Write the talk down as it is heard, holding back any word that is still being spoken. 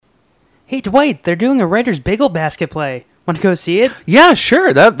Hey, Dwight, they're doing a Writer's Bagel Basket play. Want to go see it? Yeah,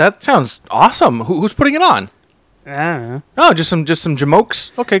 sure. That sounds awesome. Who's putting it on? I don't know. Oh, just some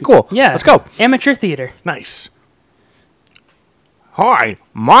jamokes? Okay, cool. Yeah. Let's go. Amateur theater. Nice. Hi,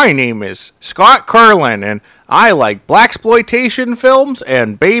 my name is Scott Curlin, and I like blaxploitation films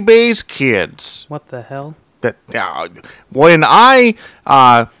and Bebe's Kids. What the hell? When I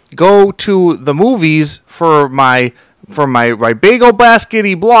go to the movies for my bagel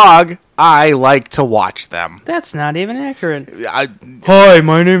baskety blog, I like to watch them. That's not even accurate. Hi,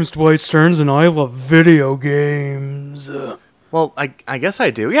 my name's Dwight Stearns, and I love video games. Well, I guess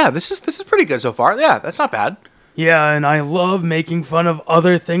I do. Yeah, this is pretty good so far. Yeah, that's not bad. Yeah, and I love making fun of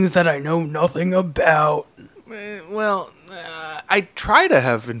other things that I know nothing about. Well, I try to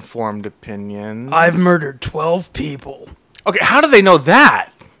have informed opinions. I've murdered 12 people. Okay, how do they know that?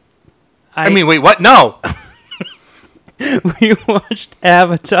 I mean, wait, what? No. We watched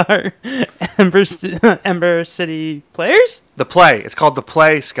Avatar, Ember City Players? The play. It's called The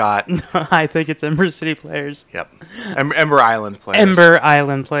Play, Scott. I think it's Ember City Players. Yep. Ember Island Players. Ember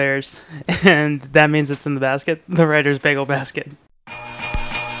Island Players. And that means it's in the basket, the Writer's Bagel Basket.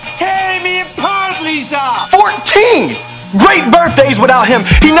 Tear me apart, Lisa! 14! Great birthdays without him.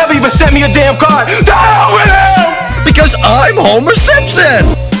 He never even sent me a damn card. Down with him! Because I'm Homer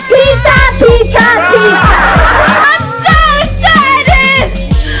Simpson! Pizza, pizza, pizza! I'm so excited!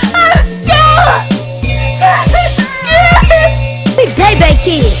 Big Baby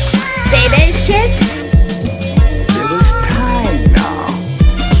Kids! Baby's Kids? It was time now.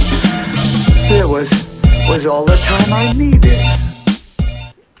 There was all the time I needed.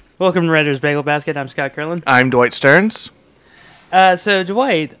 Welcome to Writer's Bagel Basket. I'm Scott Curlin. I'm Dwight Stearns. So,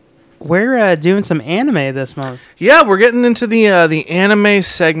 Dwight, we're doing some anime this month. Yeah, we're getting into the anime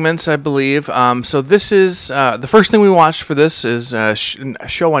segments, I believe. So this is the first thing we watched for this is a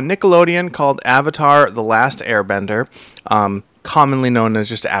show on Nickelodeon called Avatar: The Last Airbender, commonly known as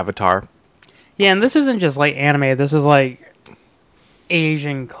just Avatar. Yeah, and this isn't just like anime. This is like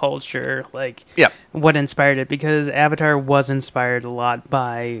Asian culture, like what inspired it, because Avatar was inspired a lot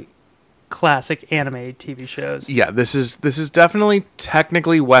by classic anime TV shows. Yeah, this is definitely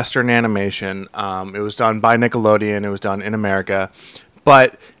technically Western animation. It was done by Nickelodeon. It was done in America,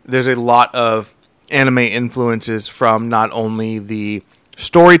 but there's a lot of anime influences from not only the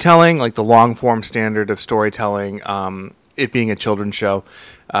storytelling, like the long form standard of storytelling, it being a children's show.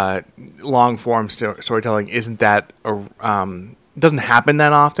 Long form storytelling isn't that doesn't happen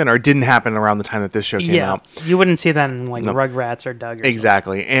that often, or it didn't happen around the time that this show came out. You wouldn't see that in like Rugrats or Doug. Or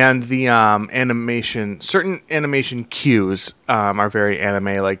exactly, and the certain animation cues are very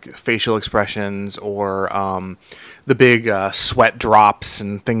anime, like facial expressions or the big sweat drops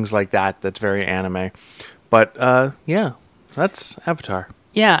and things like that. That's very anime. But yeah, that's Avatar.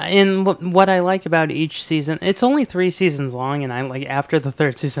 Yeah, and what I like about each season, it's only 3 seasons long, and I like after the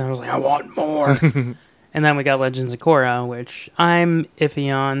 3rd season, I was like, I want more. And then we got Legends of Korra, which I'm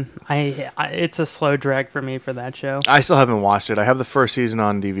iffy on. It's a slow drag for me for that show. I still haven't watched it. I have the first season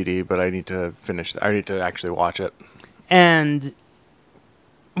on DVD, but I need to finish. I need to actually watch it. And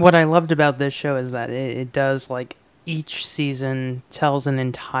what I loved about this show is that it does, like, each season tells an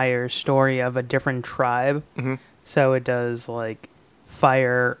entire story of a different tribe. Mm-hmm. So it does, like,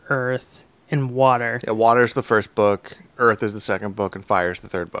 fire, earth, and water. Yeah, water's the first book, earth is the second book, and fire's the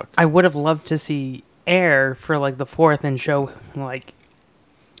third book. I would have loved to see air for like the 4th and show like.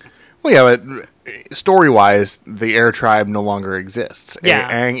 Well, yeah, but story-wise, the air tribe no longer exists.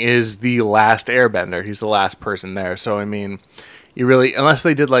 Yeah, Aang is the last airbender. He's the last person there. So I mean, you really, unless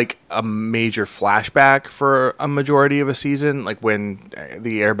they did like a major flashback for a majority of a season, like when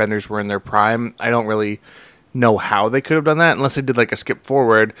the airbenders were in their prime, I don't really know how they could have done that unless they did like a skip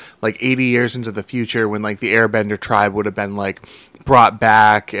forward, like 80 years into the future when like the airbender tribe would have been like brought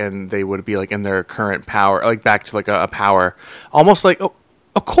back and they would be like in their current power, like back to like a power, almost like a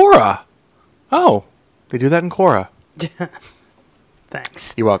Korra. Oh, they do that in Korra.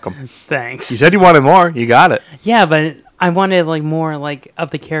 Thanks. You're welcome. Thanks. You said you wanted more. You got it. Yeah, but I wanted like more like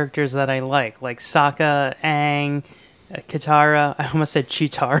of the characters that I like Sokka, Aang, Katara. I almost said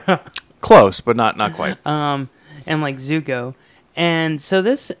Chitara. Close, but not quite. And like Zuko. And so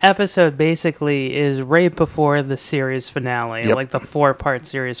this episode basically is right before the series finale, like the 4-part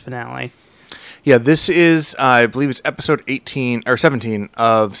series finale. Yeah, this is, I believe it's episode 18 or 17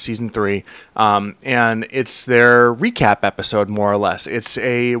 of season 3, and it's their recap episode, more or less. It's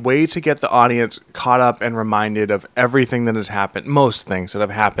a way to get the audience caught up and reminded of everything that has happened, most things that have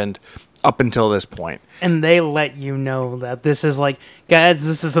happened up until this point. And they let you know that this is like, guys,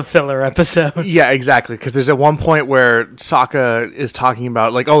 this is a filler episode. Yeah, exactly. Because there's at one point where Sokka is talking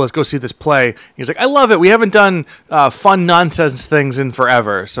about, like, oh, let's go see this play. He's like, I love it. We haven't done fun nonsense things in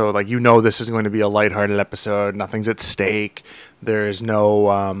forever. So, like, you know this is going to be a lighthearted episode. Nothing's at stake. There's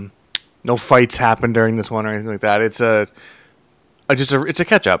no fights happen during this one or anything like that. It's it's a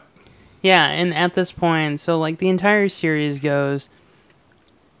catch-up. Yeah, and at this point, so, like, the entire series goes...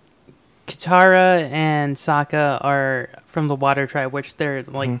 Katara and Sokka are from the Water Tribe, which they're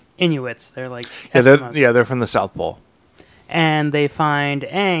like Inuits. They're like Eskimos. They're from the South Pole. And they find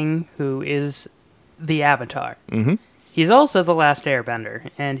Aang, who is the Avatar. Mm-hmm. He's also the last Airbender,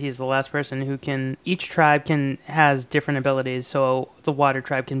 and he's the last person who can. Each tribe has different abilities. So the Water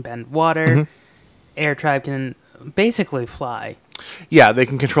Tribe can bend water. Air Tribe can basically fly. Yeah, they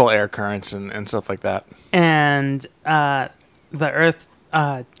can control air currents and stuff like that. And the Earth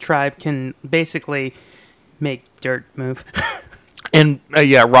tribe can basically make dirt move. And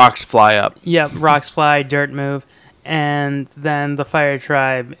rocks fly up. Yeah, rocks fly, dirt move. And then the fire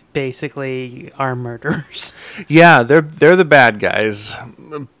tribe basically are murderers. Yeah, they're the bad guys.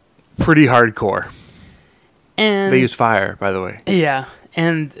 Pretty hardcore. And they use fire, by the way. Yeah,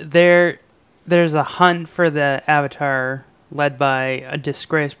 and there's a hunt for the Avatar led by a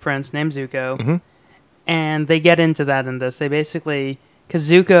disgraced prince named Zuko. Mm-hmm. And they get into that in this. They basically... Because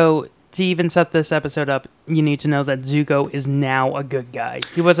Zuko, to even set this episode up, you need to know that Zuko is now a good guy.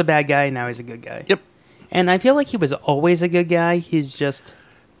 He was a bad guy, now he's a good guy. Yep. And I feel like he was always a good guy. He's just...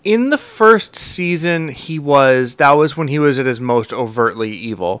 In the first season, that was when he was at his most overtly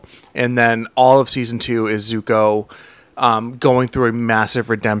evil. And then all of season 2 is Zuko going through a massive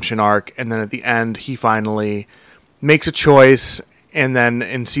redemption arc. And then at the end, he finally makes a choice. And then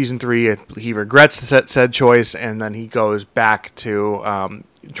in season 3, he regrets said choice, and then he goes back to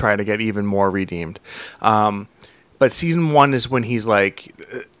try to get even more redeemed. But season 1 is when he's like...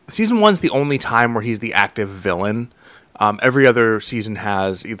 Season 1's the only time where he's the active villain. Every other season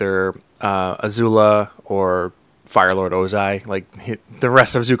has either Azula or Fire Lord Ozai, like the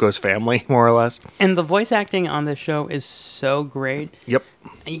rest of Zuko's family, more or less. And the voice acting on this show is so great. Yep.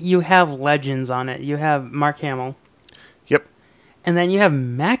 You have legends on it. You have Mark Hamill. Yep. And then you have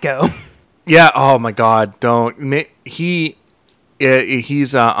Mako. Yeah. Oh my God.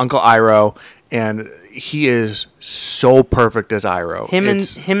 He's Uncle Iroh, and he is so perfect as Iroh. Him and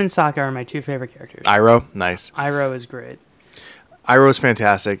Sokka are my two favorite characters. Iroh, nice. Iroh is great. Iroh is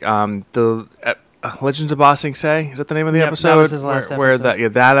fantastic. The Legends of Ba Sing Se, is that the name of the episode? That was his last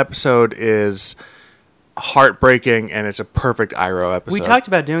episode. That episode is heartbreaking, and it's a perfect Iroh episode. We talked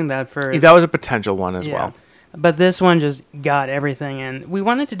about doing that for... That was a potential one as well. But this one just got everything in. We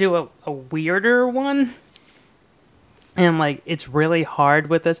wanted to do a weirder one. And, like, it's really hard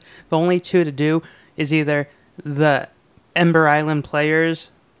with this. The only two to do is either the Ember Island Players.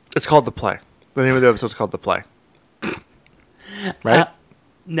 It's called The Play. The name of the episode is called The Play. Right?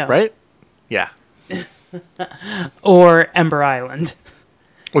 No. Right? Yeah. Or Ember Island.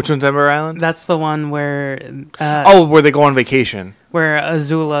 Which one's Ember Island? That's the one where... where they go on vacation. Where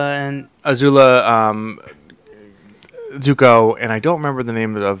Azula, Zuko, and I don't remember the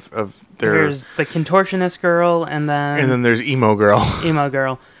name of their... There's the contortionist girl, and then there's Emo Girl. Emo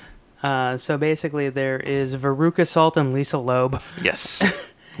Girl. So basically there is Veruca Salt and Lisa Loeb. Yes.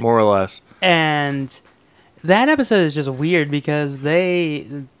 More or less. And that episode is just weird because they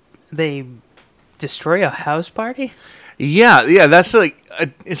destroy a house party. Yeah, that's like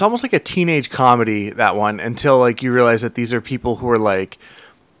it's almost like a teenage comedy, that one, until like you realize that these are people who are like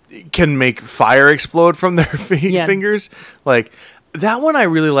can make fire explode from their fingers. Like that one I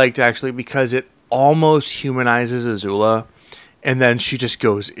really liked actually because it almost humanizes Azula, and then she just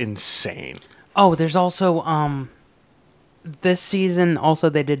goes insane. Oh, there's also this season also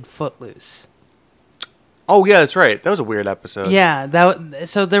they did Footloose. Oh yeah, that's right. That was a weird episode. Yeah,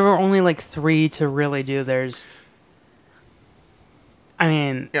 so there were only like 3 to really do.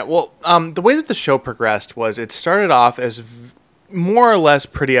 Yeah, well, the way that the show progressed was it started off as more or less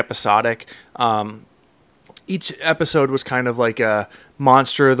pretty episodic. Each episode was kind of like a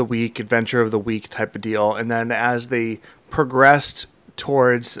monster of the week, adventure of the week type of deal. And then as they progressed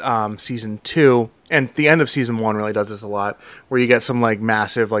towards season 2, and the end of season 1 really does this a lot, where you get some like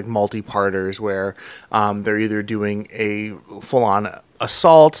massive like multi-parters where they're either doing a full-on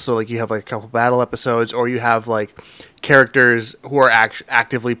assault, so like you have like a couple battle episodes, or you have like characters who are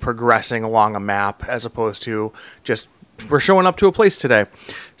actively progressing along a map as opposed to just we're showing up to a place today.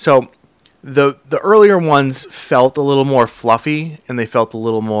 So the earlier ones felt a little more fluffy, and they felt a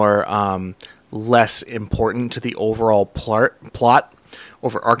little more less important to the overall plot.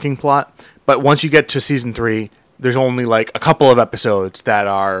 overarching plot. But once you get to season 3, there's only like a couple of episodes that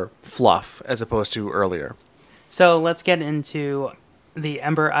are fluff as opposed to earlier. So let's get into the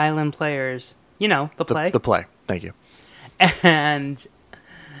Ember Island Players. You know, the play. The play. Thank you. And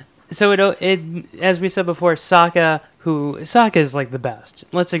so it as we said before, Sokka is like the best.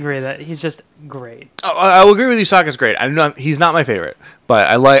 Let's agree that he's just great. Oh, I will agree with you. Sokka's great. He's not my favorite, but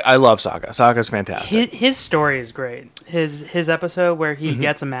I love Sokka. Sokka's fantastic. His story is great. His episode where he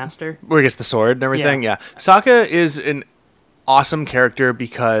gets a master, where he gets the sword and everything. Yeah. Sokka is an awesome character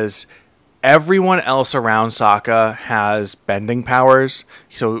because everyone else around Sokka has bending powers.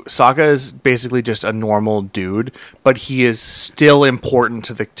 So Sokka is basically just a normal dude, but he is still important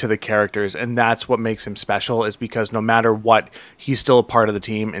to the characters, and that's what makes him special, is because no matter what, he's still a part of the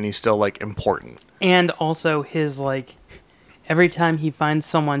team and he's still like important. And also his like every time he finds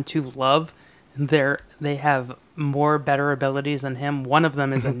someone to love, they have better abilities than him. One of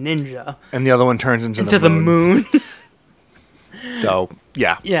them is a ninja. And the other one turns into the moon. So,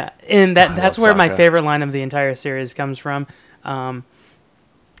 yeah. Yeah, and that's where my favorite line of the entire series comes from.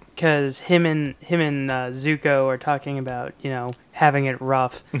 Because him and Zuko are talking about, having it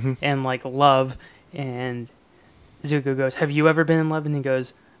rough and like love, and Zuko goes, "Have you ever been in love?" And he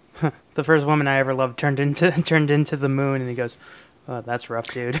goes, "The first woman I ever loved turned into the moon." And he goes, "Oh, that's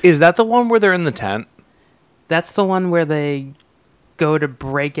rough, dude." Is that the one where they're in the tent? That's the one where they go to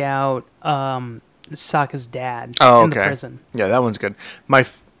break out Sokka's dad in the prison. Yeah, that one's good. My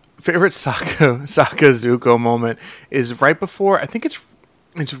favorite Sokka Zuko moment is right before. I think it's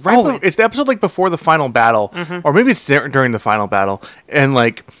it's the episode like before the final battle, or maybe it's during the final battle, and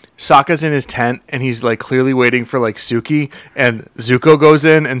like Sokka's in his tent and he's like clearly waiting for like Suki, and Zuko goes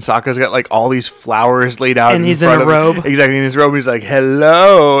in and Sokka's got like all these flowers laid out, and he's in a robe. Exactly, in his robe. He's like,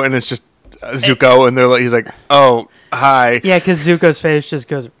 "Hello," and it's just Zuko, and he's like, "Oh, hi." Yeah, because Zuko's face just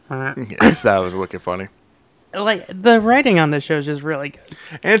goes. Yes, that was wicked funny. Like the writing on this show is just really good,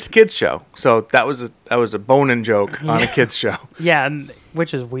 and it's a kids show, so that was a bone-in joke on a kids show. Yeah,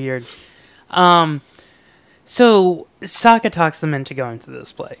 which is weird. So Sokka talks them into going to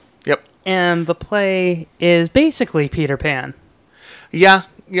this play. Yep, and the play is basically Peter Pan. Yeah.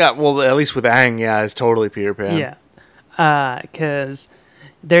 Well, at least with Aang, it's totally Peter Pan. Yeah, because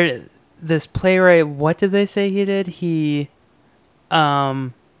this playwright. What did they say he did? He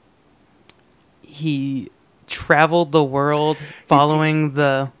traveled the world following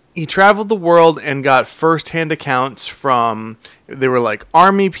He traveled the world and got first-hand accounts from, they were like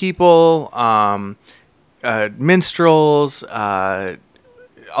army people, minstrels, other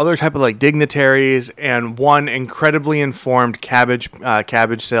type of like dignitaries, and one incredibly informed cabbage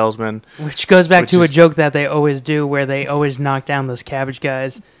salesman. Which goes back to a joke that they always do, where they always knock down this cabbage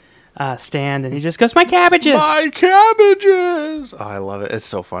guy's stand, and he just goes, "My cabbages! My cabbages!" Oh, I love it. It's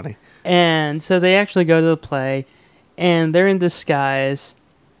so funny. And so they actually go to the play, and they're in disguise.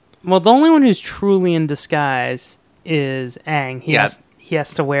 Well, the only one who's truly in disguise is Aang. He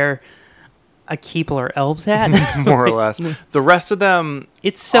has to wear a Keebler elves hat, more or less. The rest of them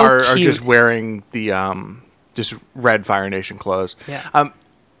are just wearing the just red Fire Nation clothes. Yeah.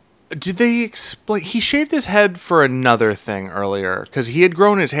 Did they explain? He shaved his head for another thing earlier because he had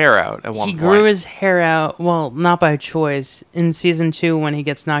grown his hair out at one point. He grew his hair out, well, not by choice. In season 2, when he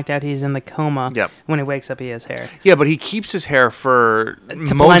gets knocked out, he's in the coma. Yep. When he wakes up, he has hair. Yeah, but he keeps his hair for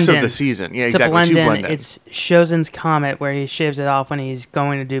most of the season. Yeah, exactly. To blend in. It's Shozen's Comet, where he shaves it off when he's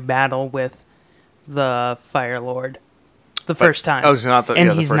going to do battle with the Fire Lord the first time. Oh, it's not the, and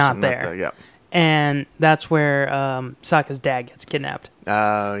the he's first not time, there. Yeah. And that's where Sokka's dad gets kidnapped.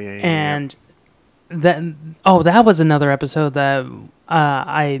 Oh, yeah. And that was another episode that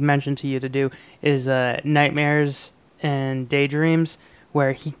I mentioned to you to do, is Nightmares and Daydreams,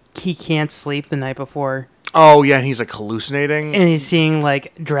 where he can't sleep the night before. Oh, yeah, and he's like hallucinating. And he's seeing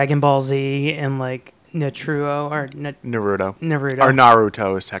like Dragon Ball Z and like Naruto. Or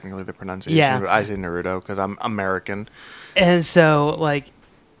Naruto is technically the pronunciation. Yeah. I say Naruto because I'm American. And so like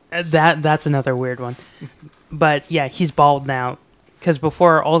that's another weird one. But yeah, he's bald now. Because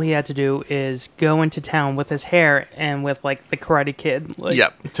before, all he had to do is go into town with his hair and with, like, the Karate Kid. Like,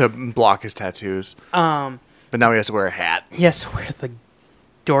 yep, to block his tattoos. But now he has to wear a hat. He has to wear the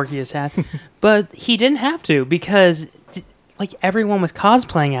dorkiest hat. But he didn't have to, because, like, everyone was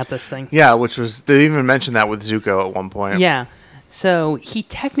cosplaying at this thing. Yeah, they even mentioned that with Zuko at one point. Yeah. So he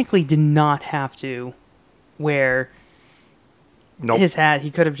technically did not have to wear his hat.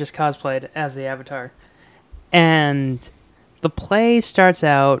 He could have just cosplayed as the Avatar. And the play starts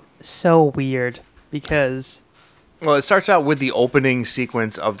out so weird because Well, it starts out with the opening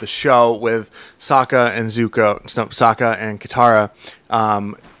sequence of the show with Sokka and Katara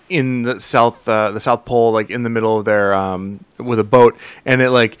in the South Pole, like in the middle of their with a boat, and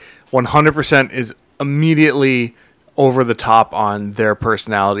it like 100% is immediately over the top on their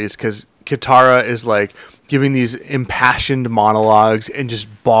personalities because Katara is like giving these impassioned monologues and just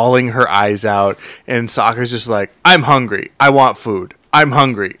bawling her eyes out, and Sokka's just like, "I'm hungry. I want food. I'm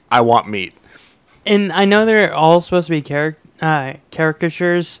hungry. I want meat." And I know they're all supposed to be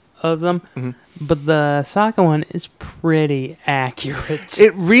caricatures of them, but the Sokka one is pretty accurate.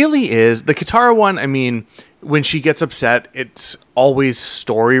 It really is. The Katara one, I mean, when she gets upset, it's always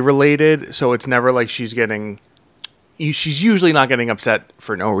story related, so it's never like she's usually not getting upset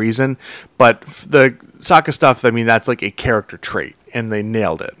for no reason. But the Sokka stuff, I mean, that's like a character trait, and they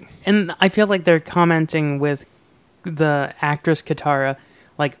nailed it. And I feel like they're commenting with the actress Katara,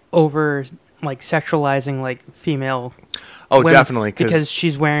 like over like sexualizing like female. Oh, women, definitely, because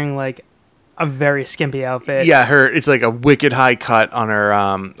she's wearing like a very skimpy outfit. Yeah, it's like a wicked high cut on her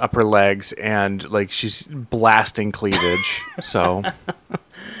upper legs, and like she's blasting cleavage. So,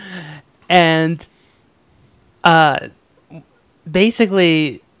 and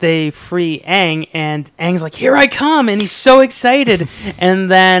basically they free Aang, and Aang's like, "Here I come," and he's so excited. And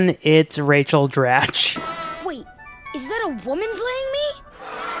then it's Rachel Dratch. Wait, is that a woman playing me?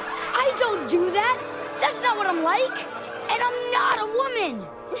 I don't do that. That's not what I'm like. And I'm not a woman.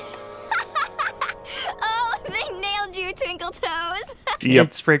 Oh, they nailed you, Twinkle Toes. Yep.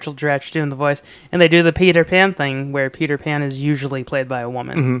 It's Rachel Dratch doing the voice. And they do the Peter Pan thing where Peter Pan is usually played by a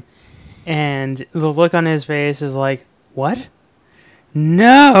woman. And the look on his face is like, what?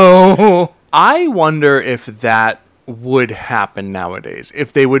 No! I wonder if that would happen nowadays,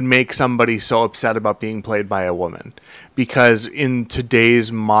 if they would make somebody so upset about being played by a woman. Because in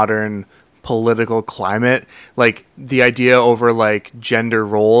today's modern political climate, like the idea over like gender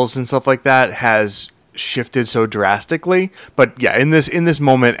roles and stuff like that has shifted so drastically. But yeah, in this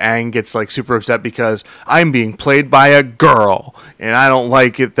moment, Aang gets like super upset because I'm being played by a girl, and I don't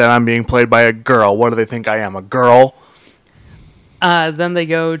like it that I'm being played by a girl. What do they think I am, a girl? Then they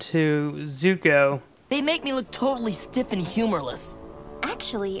go to Zuko. They make me look totally stiff and humorless.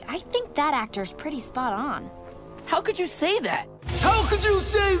 Actually, I think that actor's pretty spot on. How could you say that? How could you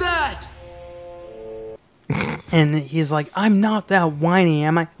say that? And he's like, I'm not that whiny,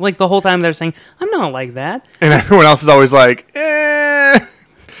 am I? Like, the whole time they're saying, I'm not like that. And everyone else is always like,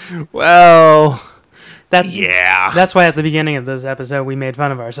 well, yeah. That's why at the beginning of this episode, we made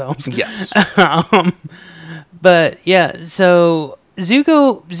fun of ourselves. Yes. But, yeah, so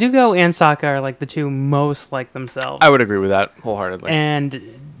Zuko and Sokka are, like, the two most like themselves. I would agree with that wholeheartedly. And,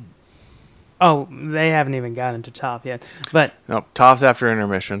 they haven't even gotten to Toph yet. But nope, Toph's after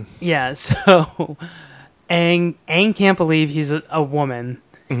intermission. yeah, so Aang can't believe he's a woman,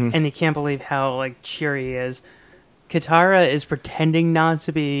 and he can't believe how like cheery he is. Katara is pretending not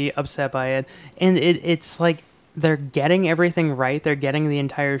to be upset by it, and it's like they're getting everything right. They're getting the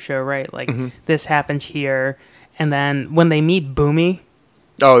entire show right. Like this happened here, and then when they meet Boomy,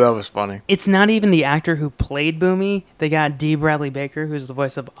 oh, that was funny. it's not even the actor who played Boomy. They got D. Bradley Baker, who's the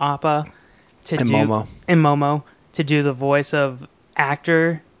voice of Appa, Momo to do the voice of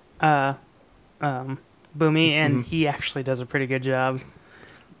actor Boomy, and he actually does a pretty good job.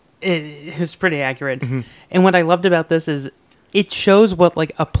 It's pretty accurate. And what I loved about this is it shows what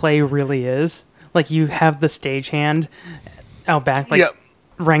like a play really is. Like you have the stagehand out back, like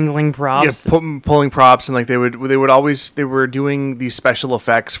wrangling props, pulling props, and like they were doing these special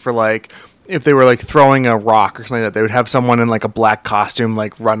effects for like if they were like throwing a rock or something like that, they would have someone in like a black costume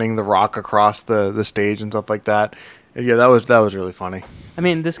like running the rock across the stage and stuff like that. And yeah, that was really funny. I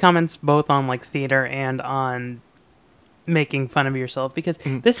mean, this comments both on like theater and on making fun of yourself, because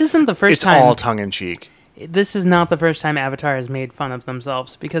this isn't the first time. It's all tongue in cheek. This is not the first time Avatar has made fun of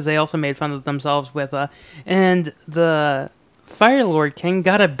themselves, because they also made fun of themselves with and the Fire Lord King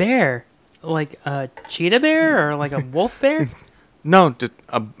got a bear, like a cheetah bear or like a wolf bear. No,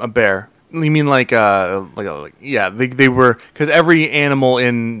 a bear. You mean like yeah, they were, because every animal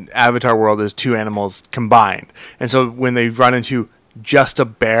in Avatar world is two animals combined, and so when they run into just a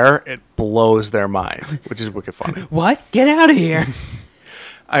bear, it blows their mind, which is wicked funny. What? Get out of here!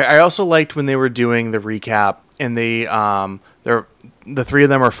 I also liked when they were doing the recap, and the three of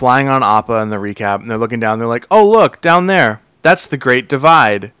them are flying on Appa in the recap, and they're looking down. They're like, "Oh, look down there! That's the Great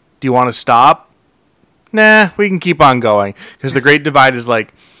Divide. Do you want to stop?" Nah, we can keep on going, because the Great Divide is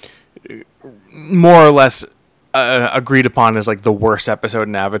like more or less agreed upon as like the worst episode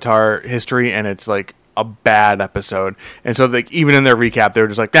in Avatar history, and it's like a bad episode. And so like even in their recap, they were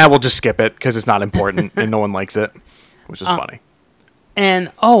just like, we'll just skip it because it's not important and no one likes it, which is funny.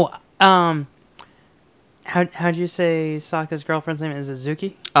 And how'd you say Sokka's girlfriend's name? Is it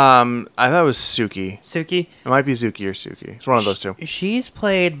Zuki? I thought it was Suki. Suki? It might be Zuki or Suki. It's one of those two. She's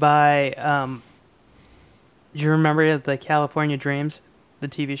played by, do you remember the California Dreams, the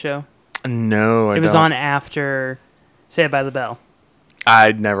TV show? No, I don't. It was on after Saved by the Bell.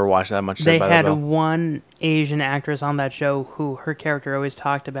 I'd never watched that much Saved by the Bell. They had one Asian actress on that show who her character always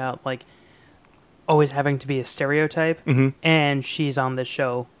talked about, like, always having to be a stereotype. Mm-hmm. And she's on this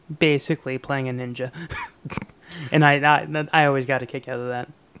show basically playing a ninja. And I always got a kick out of that.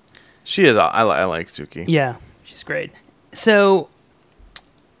 She is. I like Suki. Yeah, she's great. So,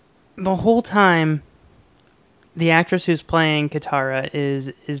 the whole time, the actress who's playing Katara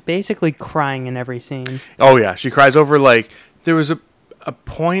is basically crying in every scene. Oh, yeah. She cries over, like, there was a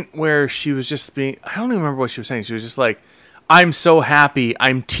point where she was just being, I don't even remember what she was saying. She was just like, I'm so happy.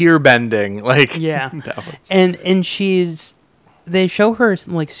 I'm tear bending. Like, yeah. And they show her,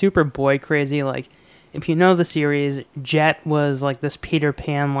 like, super boy crazy. Like, if you know the series, Jet was, like, this Peter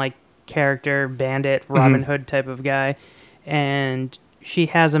Pan, like, character, bandit, Robin Hood type of guy. And she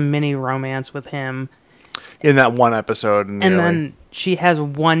has a mini romance with him. In that one episode. And then she has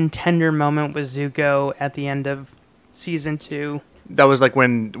one tender moment with Zuko at the end of season 2. That was like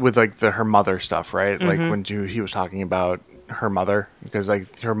with like her mother stuff, right? Like when he was talking about her mother, because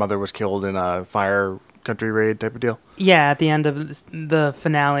like her mother was killed in a fire country raid type of deal. Yeah, at the end of the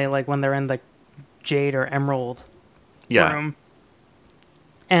finale, like when they're in the jade or emerald room.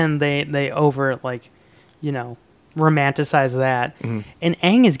 And they over, like, you know, romanticize that. And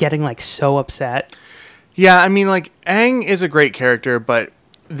Aang is getting, like, so upset. Yeah, I mean, like, Aang is a great character, but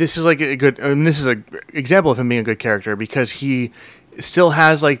this is, like, this is an example of him being a good character because he still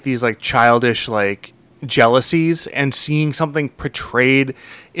has, like, these, like, childish, like, jealousies, and seeing something portrayed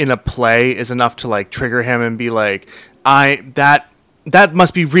in a play is enough to, like, trigger him and be like, that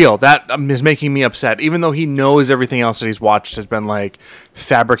must be real. That is making me upset, even though he knows everything else that he's watched has been, like,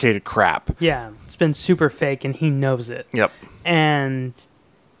 fabricated crap. Yeah, it's been super fake, and he knows it. Yep. And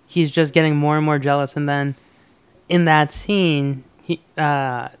he's just getting more and more jealous, and then in that scene,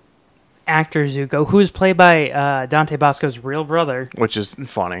 actor Zuko, who's played by Dante Bosco's real brother, which is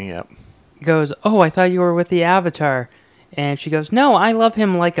funny, yep, goes, "Oh, I thought you were with the Avatar," and she goes, "No, I love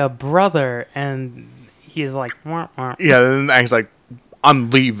him like a brother," and he's like, wah, wah. Yeah, and Aang's like, I'm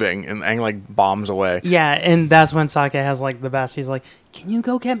leaving, and Aang like bombs away. Yeah, and that's when Sokka has like the best. He's like, "Can you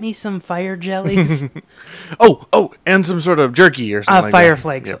go get me some fire jellies?" oh, and some sort of jerky or something. Fire like that.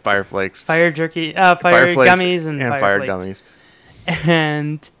 flakes. Yeah, fire flakes. Fire jerky. Fire gummies and fire flakes. gummies.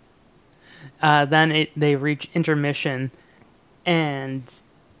 And then they reach intermission, and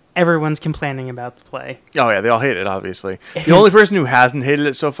everyone's complaining about the play. Oh yeah, they all hate it. Obviously, the only person who hasn't hated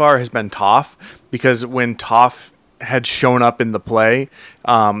it so far has been Toph, because when Toph had shown up in the play,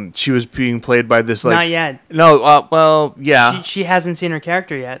 she was being played by this, like... Not yet. No, well, yeah. She hasn't seen her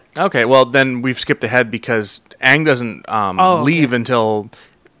character yet. Okay, well, then we've skipped ahead because Aang doesn't leave until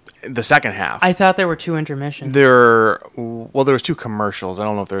the second half. I thought there were 2 intermissions. There was 2 commercials. I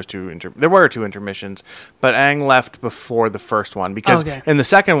don't know if there was 2... There were 2 intermissions, but Aang left before the first one, because in the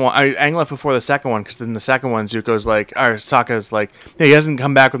second one... Aang left before the second one, because in the second one, Zuko's like... Or Sokka's like, hey, he hasn't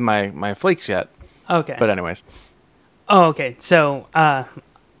come back with my flakes yet. Okay. But anyways... Oh, okay. So,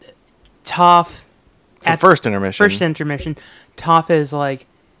 Toph... First intermission, Toph is like,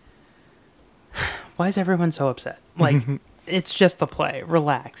 why is everyone so upset? Like, it's just a play.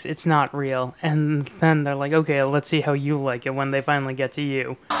 Relax. It's not real. And then they're like, okay, let's see how you like it when they finally get to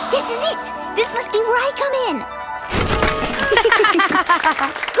you. This is it. This must be where I come in.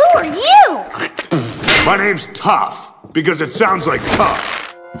 Who are you? My name's Toph, because it sounds like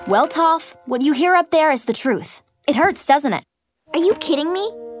tough. Well, Toph, what you hear up there is the truth. It hurts, doesn't it? Are you kidding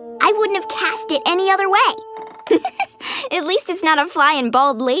me? I wouldn't have cast it any other way. At least it's not a flying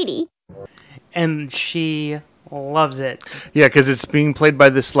bald lady. And she loves it. Yeah, because it's being played by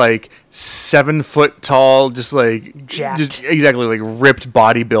this, like, 7 foot tall, just like... Jacked. Exactly, like, ripped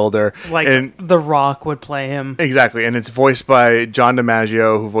bodybuilder. Like, and, The Rock would play him. Exactly, and it's voiced by John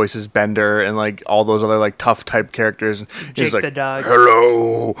DiMaggio, who voices Bender, and, like, all those other, like, tough type characters. Jake like, the dog.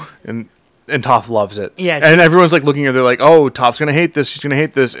 Hello! And Toph loves it. Yeah. And everyone's, like, looking at her, they're like, oh, Toph's gonna hate this, she's gonna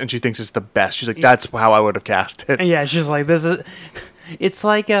hate this, and she thinks it's the best. She's like, that's how I would have cast it. Yeah, she's like, this is... It's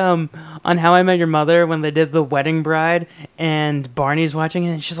like on How I Met Your Mother when they did The Wedding Bride and Barney's watching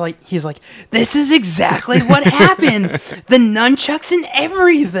it and he's like, this is exactly what happened. The nunchucks and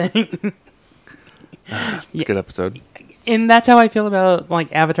everything. It's a good episode. And that's how I feel about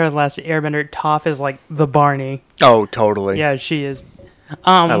like Avatar: The Last Airbender. Toph is like the Barney. Oh, totally. Yeah, she is.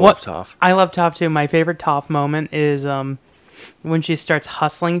 I love Toph. I love Toph too. My favorite Toph moment is when she starts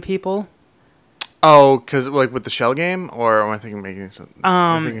hustling people. Oh, because like with the shell game, or am I thinking making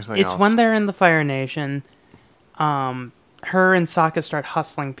something? It's else? when they're in the Fire Nation. Her and Sokka start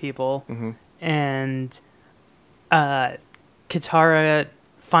hustling people, and Katara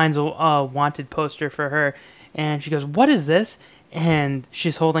finds a wanted poster for her, and she goes, "What is this?" And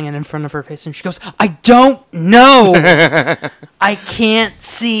she's holding it in front of her face, and she goes, "I don't know. I can't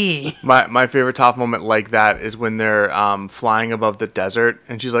see." My favorite Toph moment like that is when they're flying above the desert,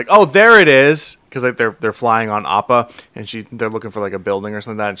 and she's like, "Oh, there it is," because like they're flying on Appa, and they're looking for like a building or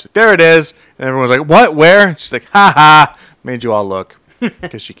something like that. And she's like, "There it is," and everyone's like, "What? Where?" And she's like, "Ha ha, made you all look,"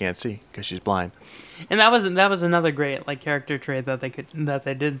 because she can't see because she's blind. And that was another great like character trait that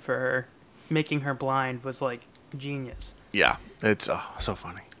they did for her, making her blind was like genius. Yeah, it's so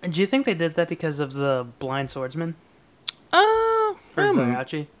funny. Do you think they did that because of the blind swordsman? For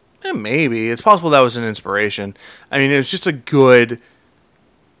Zayuchi? Maybe. It's possible that was an inspiration. I mean, it was just a good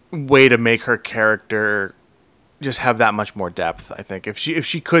way to make her character just have that much more depth, I think. If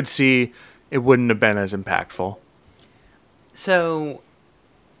she could see, it wouldn't have been as impactful. So,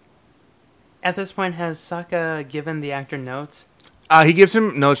 at this point, has Sokka given the actor notes? He gives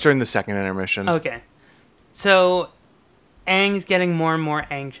him notes during the second intermission. Okay. So, Aang's getting more and more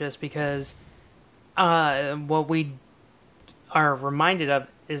anxious because what we are reminded of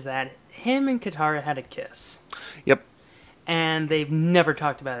is that him and Katara had a kiss. Yep. And they've never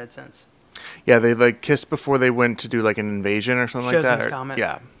talked about it since. Yeah, they like kissed before they went to do like an invasion or something like that. Shozin's Comet.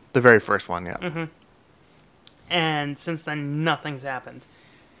 Yeah, the very first one, yeah. Mm-hmm. And since then, nothing's happened.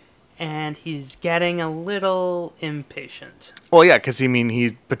 And he's getting a little impatient. Well, yeah, because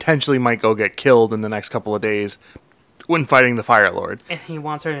he potentially might go get killed in the next couple of days when fighting the Fire Lord. And he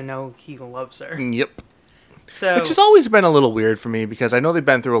wants her to know he loves her. Yep. So, which has always been a little weird for me because I know they've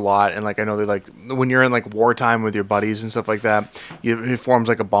been through a lot, and like I know they like when you're in like wartime with your buddies and stuff like that, it forms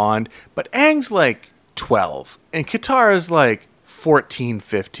like a bond. But Aang's like 12 and Katara's like 14,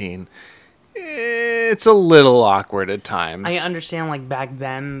 15. It's a little awkward at times. I understand, like, back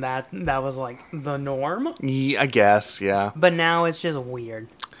then that was, like, the norm. Yeah, I guess, yeah. But now it's just weird.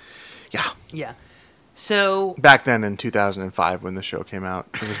 Yeah. Yeah. So... Back then in 2005 when the show came out,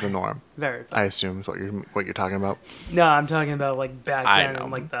 it was the norm. Very I assume is what you're talking about. No, I'm talking about, like, back then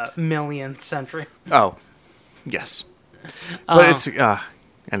in, like, the millionth century. Oh. Yes. But it's...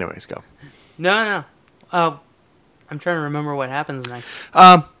 anyways, go. No. I'm trying to remember what happens next.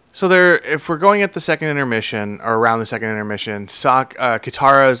 So if we're going at the second intermission, or around the second intermission,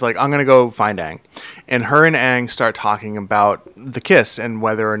 Katara is like, I'm going to go find Aang. And her and Aang start talking about the kiss and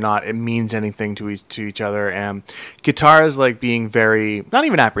whether or not it means anything to each other. And Katara is like being very, not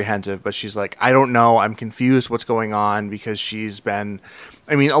even apprehensive, but she's like, I don't know, I'm confused what's going on, because she's been...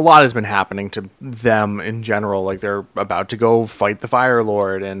 I mean, a lot has been happening to them in general. Like, they're about to go fight the Fire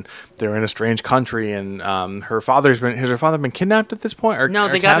Lord, and they're in a strange country, and her father been kidnapped at this point? No,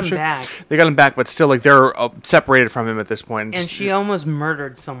 they got him back. They got him back, but still, like, they're separated from him at this point. And she almost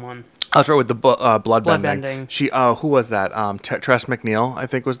murdered someone. That's right, with the blood bending. Bending. She, who was that? Tress MacNeille, I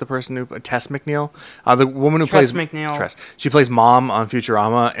think, was the person who... Tess MacNeille? The woman who Tress plays... MacNeille. Tress. She plays Mom on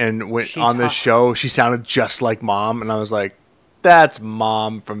Futurama, and on this show, she sounded just like Mom, and I was like, that's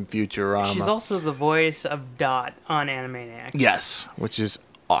Mom from Futurama. She's also the voice of Dot on Animaniacs. Yes, which is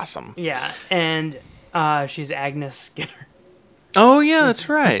awesome. Yeah, and she's Agnes Skinner. Oh, yeah, that's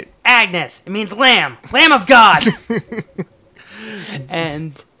right. Agnes! It means lamb! Lamb of God!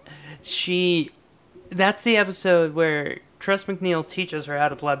 And that's the episode where Tress MacNeille teaches her how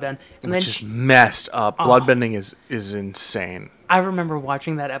to bloodbend. And Which is messed up. Bloodbending is insane. I remember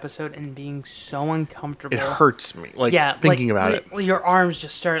watching that episode and being so uncomfortable. It hurts me, thinking about it. Your arms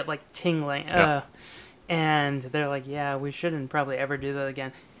just start, like, tingling. Yeah. And they're like, yeah, we shouldn't probably ever do that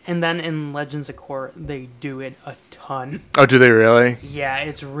again. And then in Legends of Korra, they do it a ton. Oh, do they really? Yeah,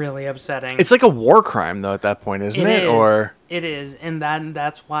 it's really upsetting. It's like a war crime, though, at that point, isn't it? Or it is, and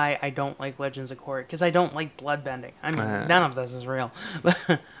that's why I don't like Legends of Korra, because I don't like bloodbending. I mean, none of this is real.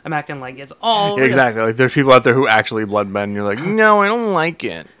 I'm acting like it's all real. Exactly. Like, there's people out there who actually bloodbend, and you're like, no, I don't like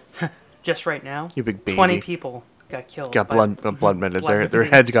it. Just right now, you big baby. 20 people got killed. Got bloodbended. Their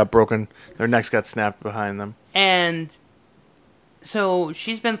heads got broken. Their necks got snapped behind them. And so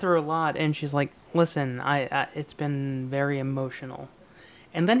she's been through a lot, and she's like, listen, it's been very emotional.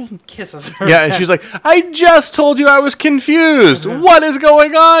 And then he kisses her. Yeah, and she's like, I just told you I was confused. What is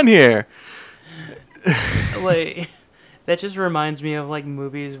going on here? Like, that just reminds me of, like,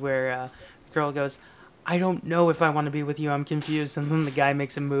 movies where the girl goes, I don't know if I want to be with you. I'm confused. And then the guy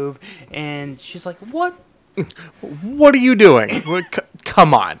makes a move, and she's like, "What? What are you doing?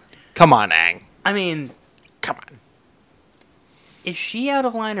 Come on, Aang. I mean, Come on." is she out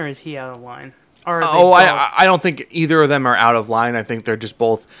of line or is he out of line? Or I don't think either of them are out of line. I think they're just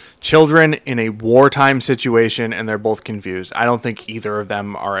both children in a wartime situation, and they're both confused. I don't think either of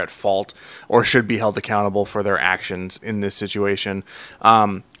them are at fault or should be held accountable for their actions in this situation.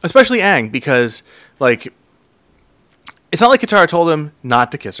 Especially Aang, because, like, it's not like Katara told him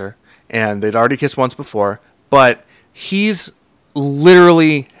not to kiss her, and they'd already kissed once before, but he's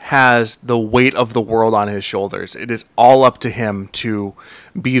literally has the weight of the world on his shoulders. It is all up to him to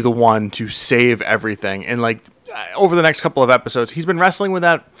be the one to save everything. And like over the next couple of episodes, he's been wrestling with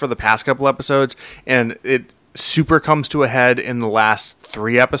that for the past couple episodes, and it super comes to a head in the last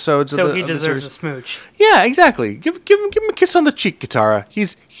 3 episodes. So he deserves a smooch. Yeah, exactly. Give him a kiss on the cheek, Katara.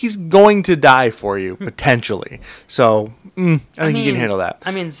 He's going to die for you potentially. So I think you can handle that.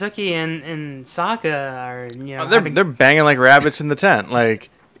 I mean, Zuki and Sokka are they're banging like rabbits in the tent. Like,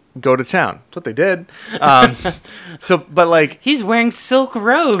 go to town. That's what they did. But like he's wearing silk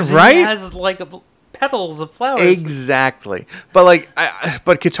robes, right? And he has like petals of flowers. Exactly. But like,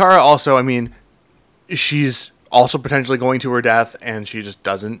 but Katara also. I mean, she's also potentially going to her death, and she just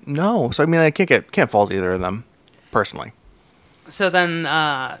doesn't know. So I mean, I can't fault either of them, personally. So then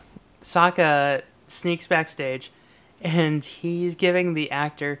Sokka sneaks backstage, and he's giving the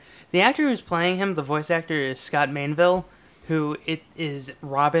actor who's playing him, the voice actor is Scott Mainville, who is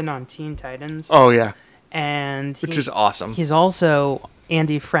Robin on Teen Titans. Oh yeah, and which is awesome. He's also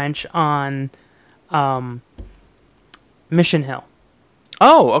Andy French on Mission Hill.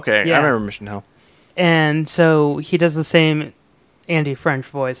 Oh, okay. Yeah. I remember Mission Hill. And so he does the same Andy French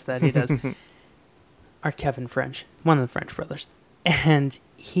voice that he does. Or Kevin French, one of the French brothers. And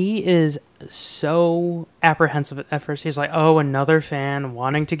he is so apprehensive at first. He's like, oh, another fan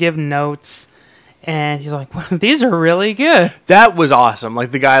wanting to give notes. And he's like, well, these are really good. That was awesome.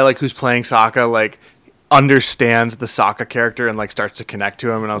 Like, the guy like who's playing Sokka, like, understands the Sokka character and, like, starts to connect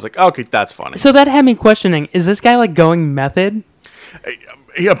to him. And I was like, okay, that's funny. So that had me questioning, is this guy, like, going method?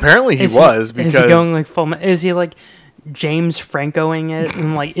 Apparently he was. Because is he going, like, full... Is he, like... James Francoing it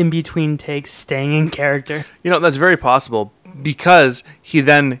and like in between takes staying in character. You know, that's very possible because he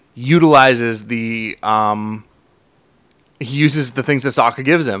then utilizes he uses the things that Sokka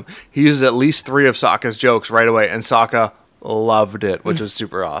gives him. He uses at least 3 of Sokka's jokes right away, and Sokka loved it, which was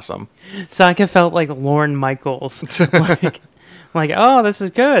super awesome. Sokka felt like Lorne Michaels. like, oh, this is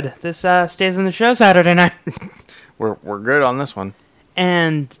good. This stays in the show Saturday night. We're good on this one.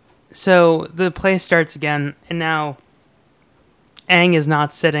 And so the play starts again, and now Aang is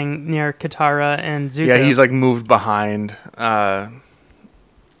not sitting near Katara and Zuko. Yeah, he's like moved behind.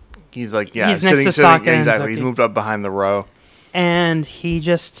 He's like, yeah, he's next to Sokka. Exactly, and he's moved up behind the row. And he's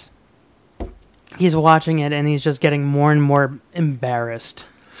watching it, and he's just getting more and more embarrassed.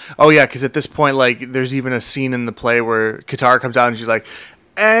 Oh, yeah, because at this point, like, there's even a scene in the play where Katara comes out and she's like,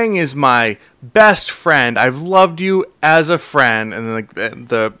 Aang is my best friend. I've loved you as a friend. And then like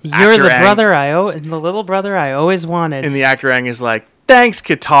the you're the Aang, brother the little brother I always wanted. And the actor Aang is like, thanks,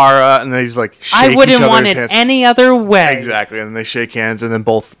 Katara. And then he's like, shake I wouldn't each want other's it hands. any other way. Exactly. And they shake hands, and then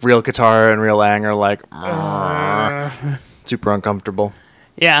both real Katara and real Aang are like, super uncomfortable.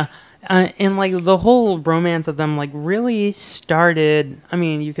 Yeah. And like the whole romance of them like really started. I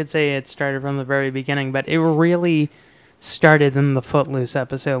mean, you could say it started from the very beginning, but it really started in the Footloose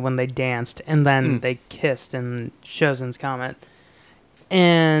episode when they danced and then they kissed in Shozen's comment.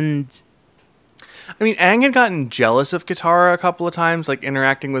 And I mean, Aang had gotten jealous of Katara a couple of times, like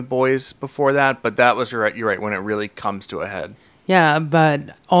interacting with boys before that, but that was you're right, when it really comes to a head. Yeah,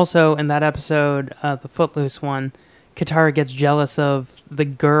 but also in that episode, the Footloose one, Katara gets jealous of the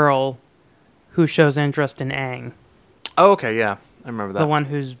girl who shows interest in Aang. Oh, okay, yeah. I remember that. The one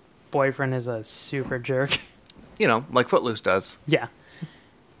whose boyfriend is a super jerk. You know, like Footloose does. Yeah.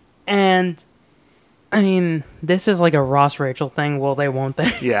 And, I mean, this is like a Ross Rachel thing, will they, won't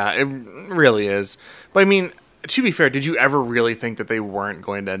they? Yeah, it really is. But I mean, to be fair, did you ever really think that they weren't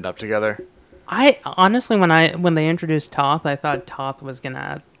going to end up together? I, honestly, when they introduced Toth, I thought Toth was going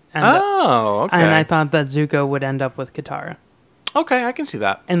to end up. Oh, okay. And I thought that Zuko would end up with Katara. Okay, I can see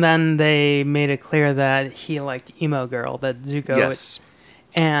that. And then they made it clear that he liked Emo Girl, that Zuko... Yes.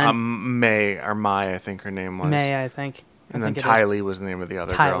 And Mai, I think her name was. Mai, I think. And then Ty Lee was the name of the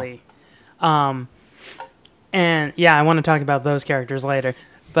other girl. Ty Lee. And yeah, I want to talk about those characters later.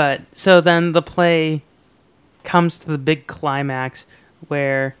 But so then the play comes to the big climax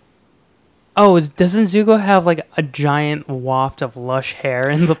where Oh, doesn't Zuko have like a giant waft of lush hair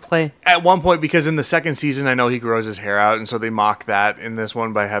in the play? At one point, because in the second season, I know he grows his hair out, and so they mock that in this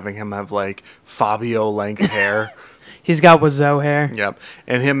one by having him have like Fabio length hair. He's got Wazo hair. Yep,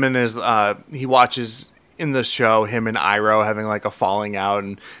 and him and his he watches in the show him and Iroh having like a falling out,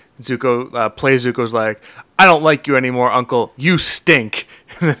 and Zuko's like, "I don't like you anymore, Uncle. You stink."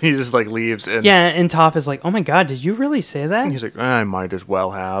 And then he just like leaves. And Yeah, and Toph is like, "Oh my God, did you really say that?" he's like, "I might as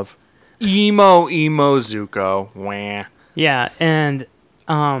well have." Emo Zuko. Wah. Yeah, and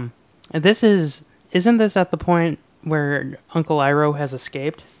isn't this at the point where Uncle Iroh has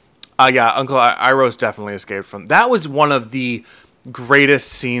escaped? Yeah, Uncle Iroh's definitely escaped from. That was one of the greatest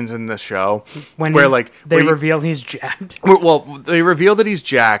scenes in the show where they reveal he's jacked. Well, they reveal that he's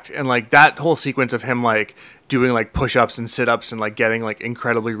jacked, and like that whole sequence of him like doing like push-ups and sit-ups and like getting like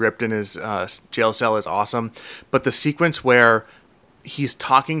incredibly ripped in his jail cell is awesome. But the sequence where he's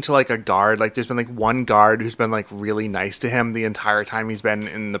talking to like a guard, like there's been like one guard who's been like really nice to him the entire time he's been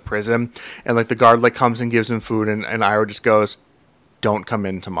in the prison, and like the guard like comes and gives him food, and Iroh just goes, "Don't come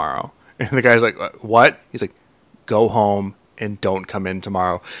in tomorrow." And the guy's like, "What?" He's like, "Go home and don't come in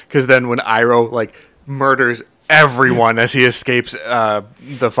tomorrow." Because then when Iroh like murders everyone as he escapes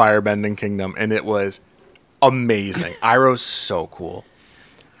the Firebending Kingdom, and it was amazing. Iroh's so cool.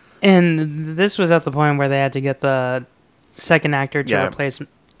 And this was at the point where they had to get the second actor to replace him.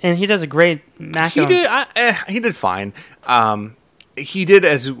 And he does a great Mako. He did fine. He did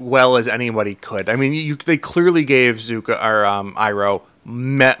as well as anybody could. I mean, they clearly gave Iroh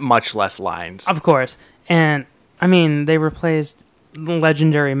much less lines. Of course. And, I mean, they replaced the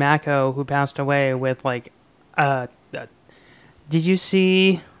legendary Mako, who passed away, with, like, did you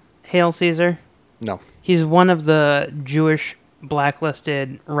see Hail Caesar? No. He's one of the Jewish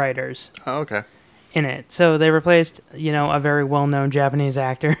blacklisted writers. Oh, okay. In it. So they replaced, a very well-known Japanese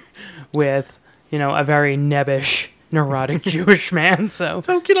actor with, a very nebbish, neurotic Jewish man. So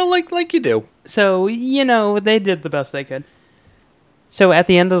like you do. So, they did the best they could. So at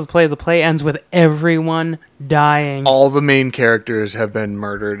the end of the play ends with everyone dying. All the main characters have been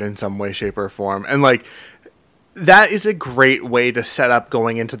murdered in some way, shape, or form. And, like, that is a great way to set up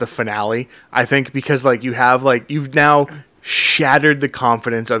going into the finale, I think, because, like, you've now shattered the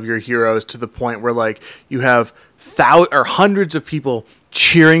confidence of your heroes to the point where, like, you have hundreds of people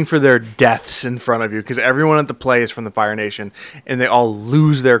cheering for their deaths in front of you, because everyone at the play is from the Fire Nation, and they all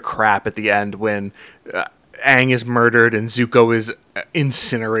lose their crap at the end when Aang is murdered and Zuko is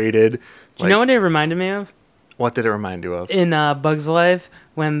incinerated. Do you know what it reminded me of? What did it remind you of? In Bug's Life,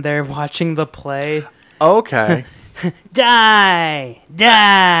 when they're watching the play. Okay. Die!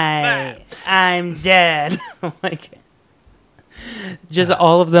 I'm dead. Like, just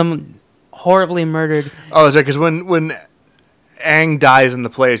all of them horribly murdered. Oh, it's like, because when Aang dies in the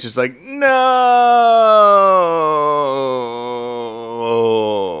play, it's just like, no!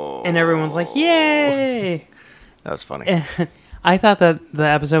 And everyone's like, yay! That was funny. And I thought that the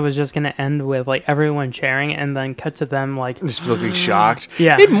episode was just going to end with, like, everyone cheering and then cut to them, like... just looking shocked.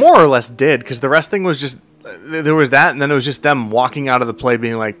 Yeah. It more or less did, because the rest thing was just... There was that, and then it was just them walking out of the play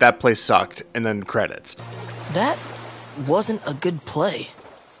being like, that play sucked, and then credits. That wasn't a good play.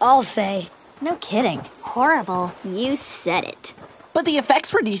 I'll say. No kidding. Horrible. You said it. But the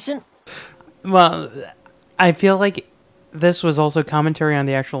effects were decent. Well, I feel like this was also commentary on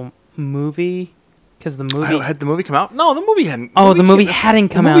the actual movie, because the movie... Had the movie come out? No, the movie hadn't... Oh, the movie hadn't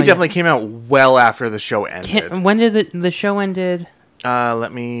come out The movie definitely came out well after the show ended. When did the show ended?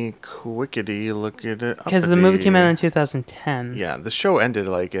 Let me quickity look at it. Because the movie came out in 2010. Yeah, the show ended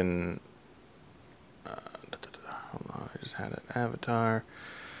like in... hold on, I just had it. Avatar.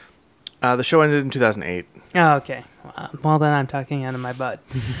 The show ended in 2008. Oh, okay. Well, then I'm talking out of my butt.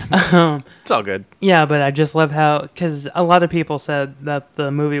 It's all good. Yeah, but I just love how... Because a lot of people said that the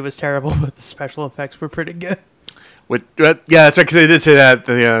movie was terrible, but the special effects were pretty good. Yeah, that's right, because they did say that.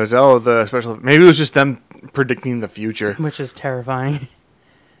 The special... Maybe it was just them predicting the future. Which is terrifying.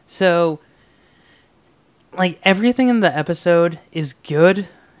 So, like, everything in the episode is good,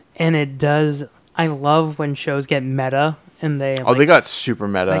 and it does... I love when shows get meta, and they... they got super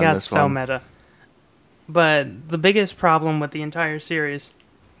meta in this one. They got so meta. But the biggest problem with the entire series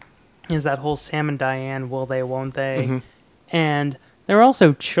is that whole Sam and Diane, will they, won't they? Mm-hmm. And they're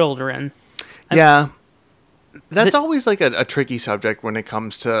also children. Yeah. That's always like a tricky subject when it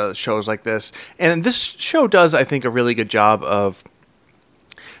comes to shows like this. And this show does, I think, a really good job of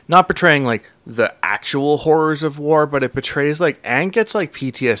not portraying like the actual horrors of war, but it portrays like Aang gets like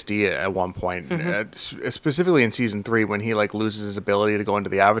PTSD at one point, specifically in season 3 when he like loses his ability to go into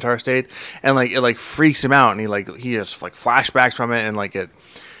the Avatar state, and like it like freaks him out, and he has like flashbacks from it, and like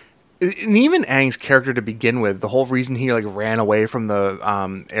And even Aang's character to begin with, the whole reason he like ran away from the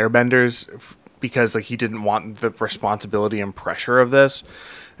Airbenders because like he didn't want the responsibility and pressure of this.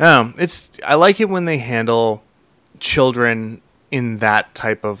 I like it when they handle children in that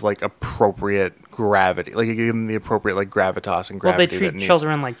type of like appropriate gravity, like you give them the appropriate like gravitas and gravity. Well, they treat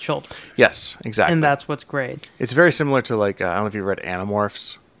children like children. Yes, exactly, and that's what's great. It's very similar to like I don't know if you read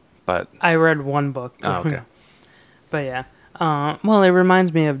Animorphs, but I read one book. Oh, okay. But yeah. Well, it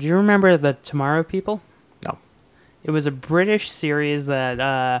reminds me of, do you remember the Tomorrow People? No. It was a British series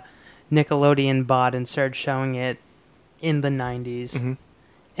that Nickelodeon bought and started showing it in the 90s. Mm-hmm.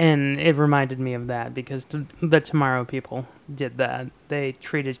 And it reminded me of that because the Tomorrow People did that. They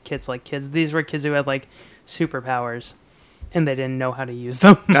treated kids like kids. These were kids who had like superpowers and they didn't know how to use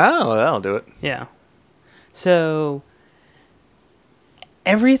them. Oh, that'll do it. Yeah. So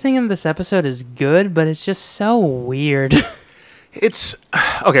everything in this episode is good, but it's just so weird. It's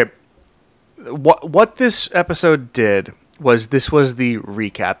okay. What this episode did was this was the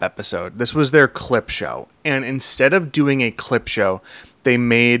recap episode. This was their clip show, and instead of doing a clip show, they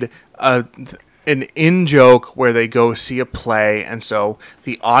made an in-joke where they go see a play, and so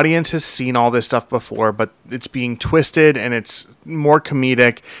the audience has seen all this stuff before, but it's being twisted and it's more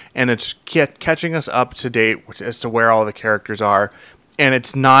comedic, and it's catching us up to date as to where all the characters are. And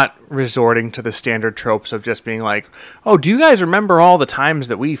it's not resorting to the standard tropes of just being like, oh, do you guys remember all the times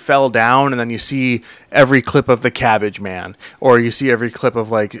that we fell down? And then you see every clip of the Cabbage Man, or you see every clip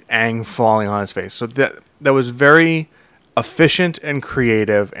of like Aang falling on his face. So that was very efficient and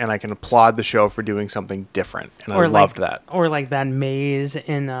creative, and I can applaud the show for doing something different. And I loved that. Or like that maze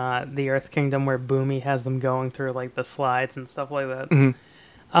in the Earth Kingdom where Boomy has them going through like the slides and stuff like that.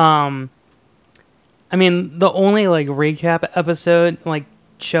 Mm-hmm. I mean, the only like recap episode, like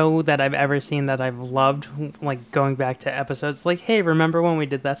show that I've ever seen that I've loved, like going back to episodes, like, hey, remember when we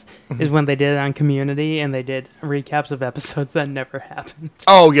did this? Is when they did it on Community and they did recaps of episodes that never happened.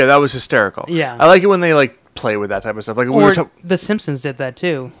 Oh yeah, that was hysterical. Yeah, I like it when they like play with that type of stuff. Like The Simpsons did that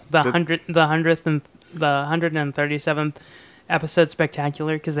too. The 137th episode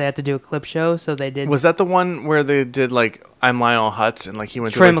spectacular because they had to do a clip show, so they did. Was that the one where they did like I'm Lionel Hutz and like he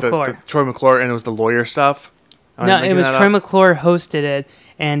went Troy to like McClure. the Troy McClure and it was the lawyer stuff? No, it was Troy McClure hosted it,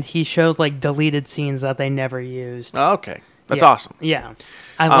 and he showed like deleted scenes that they never used. Oh, okay, that's awesome. Yeah,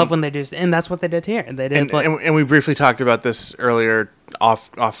 I love when they do, and that's what they did here. They did, and we briefly talked about this earlier off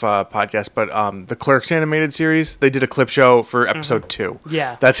podcast, but the Clerks animated series, they did a clip show for episode 2.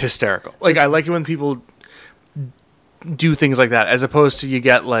 Yeah, that's hysterical. Like I like it when people do things like that, as opposed to you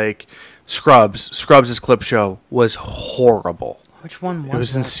get like Scrubs. Scrubs' clip show was horrible. Which one was it?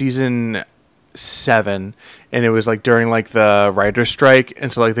 Was that? in season 7, and it was like during like the writer's strike,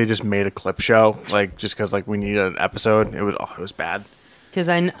 and so like they just made a clip show, like just because like we needed an episode. It was bad. Because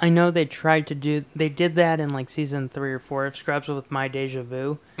I know they did that in like season 3 or 4 of Scrubs with My Deja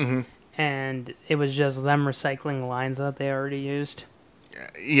Vu, and it was just them recycling lines that they already used.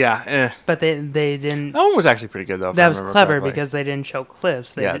 Yeah, but they didn't. That one was actually pretty good though. That was clever because they didn't show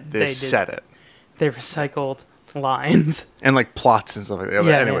clips. They set it. They recycled lines and like plots and stuff like that.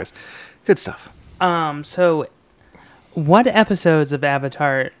 Yeah, anyways, good stuff. So what episodes of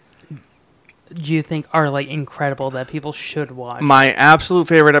Avatar do you think are like incredible that people should watch? My absolute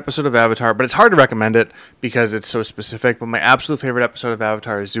favorite episode of Avatar, but it's hard to recommend it because it's so specific, but my absolute favorite episode of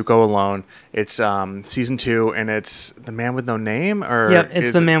Avatar is Zuko Alone. It's season 2, and it's The Man with No Name, or yep,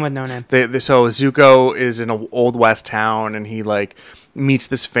 it's The Man with No Name. So Zuko is in an old west town, and he like meets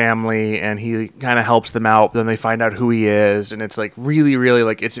this family, and he kind of helps them out. But then they find out who he is, and it's like really, really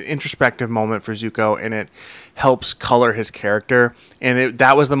like it's an introspective moment for Zuko, and it helps color his character. And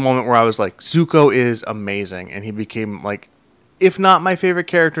that was the moment where I was like, Zuko is amazing, and he became like, if not my favorite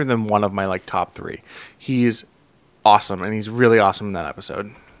character, then one of my like top 3. He's awesome, and he's really awesome in that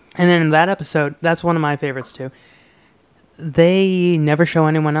episode. And then in that episode, that's one of my favorites too. They never show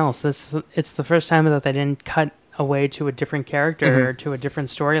anyone else. It's the first time that they didn't cut away to a different character or to a different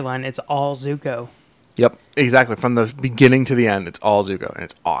storyline. It's all Zuko. Yep, exactly. From the beginning to the end, it's all Zuko, and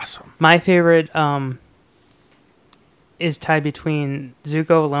it's awesome. My favorite is tied between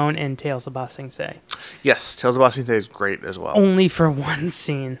Zuko Alone and Tales of Ba Sing Se. Yes, Tales of Ba Sing Se is great as well. Only for one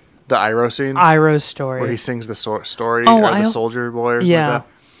scene. The Iroh scene? Iroh's story. Where he sings the story of the soldier boy or something like that.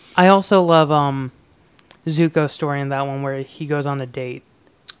 I also love Zuko's story in that one where he goes on a date.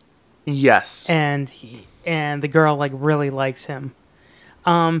 Yes. And the girl like really likes him.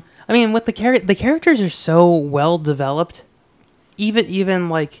 I mean, with the characters are so well developed. Even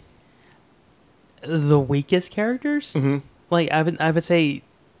like the weakest characters. Mm-hmm. Like I would say,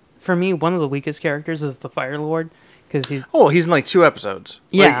 for me, one of the weakest characters is the Fire Lord, because he's he's in like 2 episodes.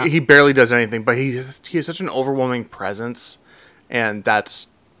 Yeah. Like, he barely does anything, but he has such an overwhelming presence, and that's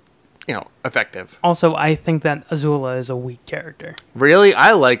effective. also. I think that Azula is a weak character. Really,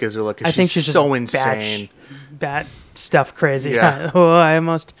 I like Azula I because think she's she's so just insane. bat stuff crazy. Yeah. Oh, I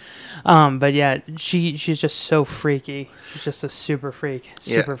almost. But yeah, she's just so freaky. She's just a super freak.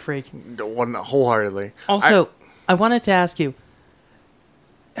 Super freak. Wholeheartedly. Also, I wanted to ask you.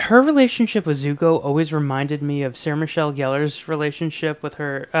 Her relationship with Zuko always reminded me of Sarah Michelle Gellar's relationship with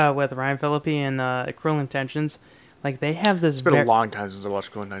her with Ryan Phillippe in Cruel Intentions. Like they have this. It's been a long time since I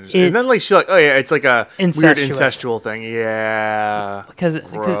watched Cruel Intentions. It- And then like it's like a weird Incestuous. incestual thing. Yeah.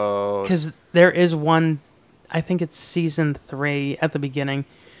 Because there is one, I think it's season 3 at the beginning.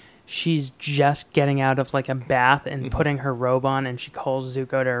 She's just getting out of like a bath and putting her robe on, and she calls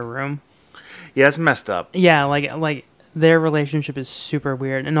Zuko to her room. Yeah, it's messed up. Yeah, like their relationship is super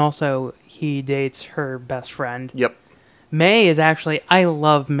weird, and also he dates her best friend. Yep. May is actually, I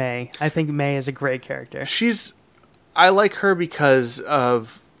love May. I think May is a great character. I like her because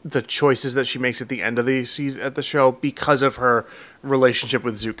of the choices that she makes at the end of the season at the show because of her relationship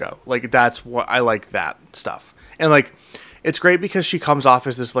with Zuko. Like that's what I like that stuff. And like it's great because she comes off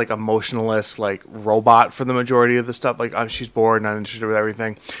as this like emotionless like robot for the majority of the stuff. Like she's bored, not interested with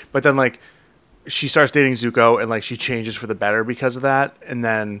everything. But then like she starts dating Zuko and like she changes for the better because of that. And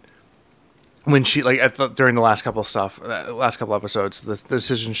then when she like during the last couple episodes, the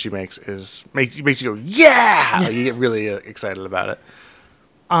decision she makes makes you go yeah. Like, you get really excited about it.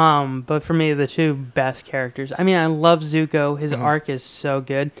 But for me, the 2 best characters. I mean, I love Zuko. His arc is so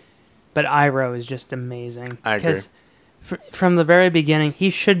good, but Iroh is just amazing. I agree. Because from the very beginning,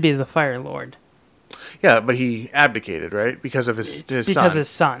 he should be the Fire Lord. Yeah, but he abdicated, right? Because of his son. His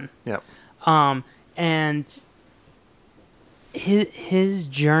son. Yep. And his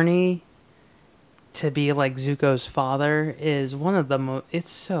journey to be like Zuko's father is one of the most.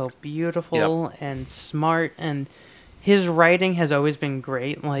 It's so beautiful and smart, and his writing has always been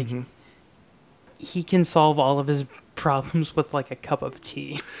great. Like he can solve all of his problems with like a cup of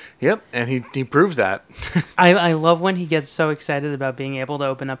tea. Yep, and he proves that. I love when he gets so excited about being able to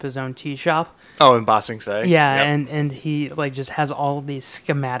open up his own tea shop. Oh, in Ba Sing Se. Yeah, Yep. and he like just has all of these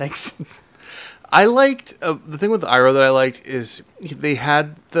schematics. I liked the thing with Iroh that I liked is they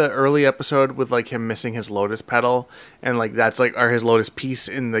had the early episode with like him missing his lotus petal, and like that's like his lotus piece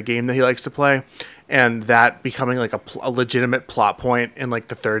in the game that he likes to play, and that becoming like a legitimate plot point in like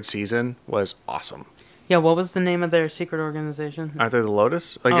the 3rd season was awesome. Yeah, what was the name of their secret organization? Aren't they the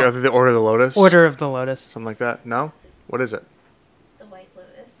Lotus? Like are they the Order of the Lotus? Order of the Lotus. Something like that. No, what is it? The White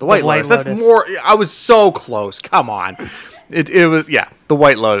Lotus. The White Lotus. That's more. I was so close. Come on. It was the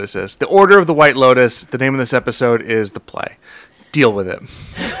White Lotuses. The Order of the White Lotus. The name of this episode is the play. Deal with it.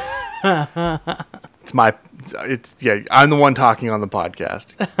 I'm the one talking on the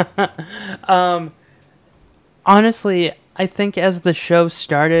podcast. Honestly, I think as the show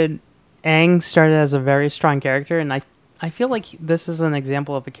started, Aang started as a very strong character, and I feel like this is an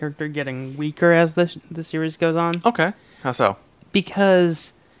example of a character getting weaker as the series goes on. Okay. How so?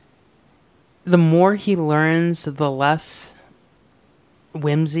 Because the more he learns, the less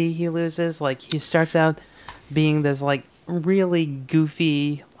whimsy he loses. Like he starts out being this like really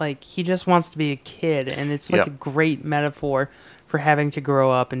goofy, like he just wants to be a kid, and it's like a great metaphor for having to grow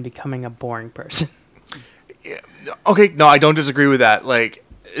up and becoming a boring person. Okay, no, I don't disagree with that. Like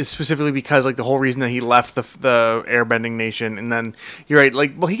specifically because like the whole reason that he left the Airbending Nation, and then you're right.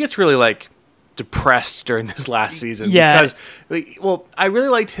 Like, well, he gets really like depressed during this last season. Yeah. Because, like, well, I really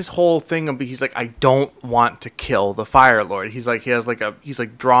liked his whole thing of he's like, I don't want to kill the Fire Lord. He's like, he's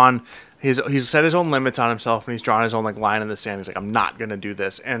drawn he's set his own limits on himself, and he's drawn his own like line in the sand. He's like, I'm not gonna do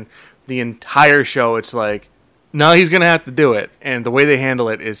this. And the entire show, it's like, no, he's gonna have to do it. And the way they handle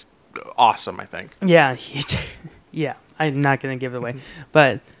it is awesome, I think. Yeah, yeah. I'm not gonna give it away,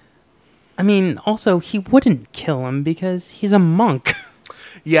 but I mean, also he wouldn't kill him because he's a monk.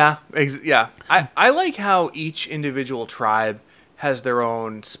 Yeah, yeah. I like how each individual tribe has their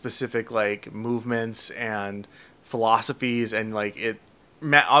own specific like movements and philosophies, and like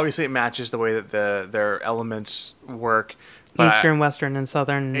obviously it matches the way that their elements work. Eastern, Western, and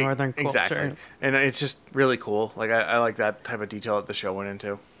Southern, Northern culture. Exactly, and it's just really cool. Like I like that type of detail that the show went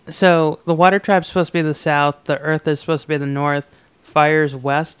into. So the Water Tribe's supposed to be the south, the Earth is supposed to be the north, Fire's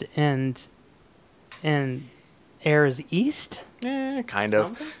west, and Air is east. Kind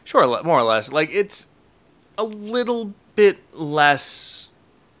of. Sure, more or less. Like, it's a little bit less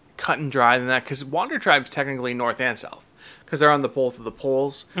cut and dry than that, because Water Tribe's technically north and south, because they're on both of the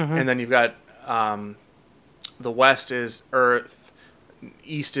poles, and then you've got the west is Earth,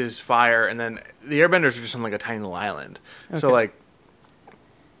 east is fire, and then the Airbenders are just on like a tiny little island. So Okay. like,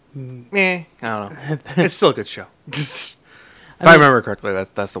 I don't know. It's still a good show. If I mean- remember correctly,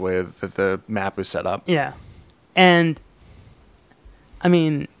 that's the way that the map was set up. Yeah. And I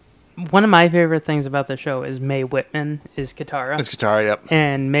mean, one of my favorite things about the show is Mae Whitman is Katara. It's Katara, yep.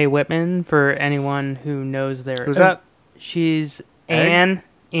 And Mae Whitman, for anyone who knows their... Who's that? She's Egg?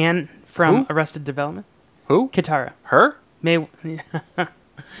 Anne from Who? Arrested Development. Who? Katara. Her? Mae...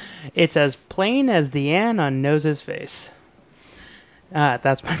 It's as plain as the Anne on Nose's face.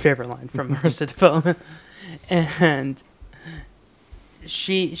 That's my favorite line from Arrested Development. And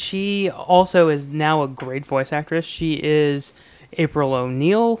she also is now a great voice actress. She is April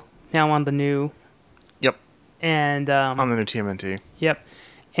O'Neil, now on the new... Yep. And... On the new TMNT. Yep.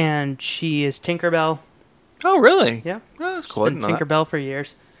 And she is Tinkerbell. Oh, really? Yeah. Oh, that's cool. I Been didn't know that. Tinkerbell for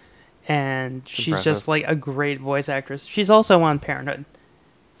years. And she's impressive. just like a great voice actress. She's also on Parenthood.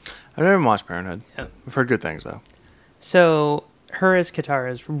 I've never watched Parenthood. Yeah. I've heard good things, though. So her as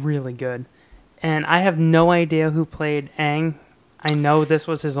Katara is really good. And I have no idea who played Aang. I know this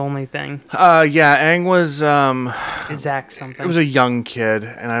was his only thing. Yeah, Aang was, Zach something. it was a young kid,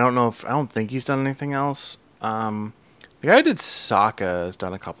 and I don't think he's done anything else. The guy who did Sokka has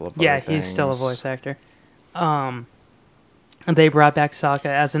done a couple of yeah, other things. he's still a voice actor. And they brought back Sokka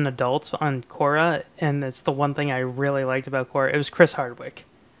as an adult on Korra, and it's the one thing I really liked about Korra. It was Chris Hardwick.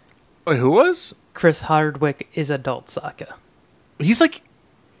 Wait, who was? Chris Hardwick is adult Sokka. He's like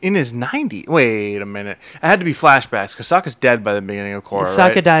in his 90s. Wait a minute. It had to be flashbacks, because Sokka's dead by the beginning of Korra,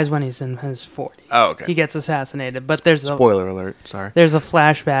 Sokka right? dies when he's in his 40s. Oh, okay. He gets assassinated, but there's a Spoiler alert, sorry. there's a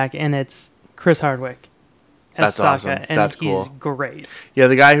flashback, and it's Chris Hardwick as That's Sokka, awesome. and That's he's cool. great. Yeah,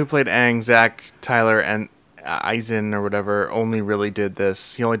 the guy who played Aang, Zach Tyler, and Eisen or whatever, only really did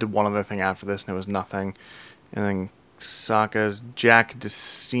this. He only did one other thing after this, and it was nothing. And then Sokka's Jack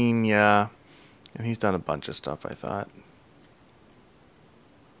Desenia, and he's done a bunch of stuff, I thought.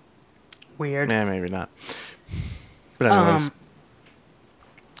 Weird. Nah, maybe not. But anyways.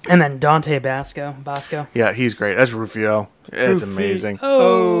 And then Dante Basco. Yeah, he's great. That's Rufio. It's amazing.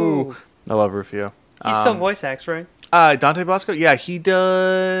 Oh. I love Rufio. He still voice acts, right? Dante Bosco? Yeah, he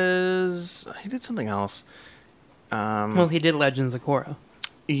does... He did something else. Well, he did Legends of Korra.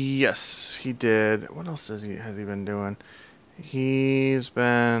 Yes, he did. What else has he been doing? He's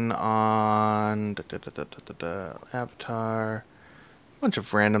been on Avatar. A bunch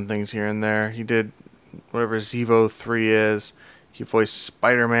of random things here and there. He did whatever Zevo 3 is. He voiced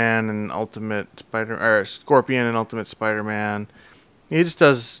Spider-Man and Scorpion and Ultimate Spider-Man. He just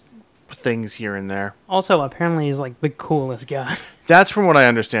does things here and there. Also, apparently, he's like the coolest guy. That's from what I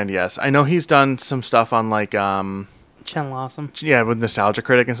understand, yes. I know he's done some stuff on like Chen Lawson. yeah, with Nostalgia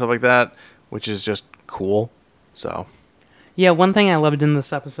Critic and stuff like that, which is just cool. So Yeah, one thing I loved in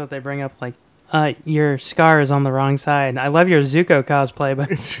this episode, they bring up like, your scar is on the wrong side. I love your Zuko cosplay,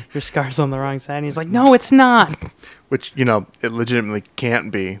 but your scar's on the wrong side. And he's like, no, it's not. which, you know, it legitimately can't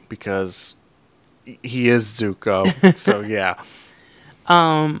be because he is Zuko. So yeah.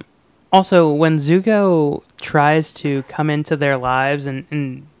 Also, when Zuko tries to come into their lives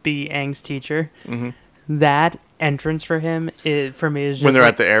and be Aang's teacher, that entrance for him, for me, is just When they're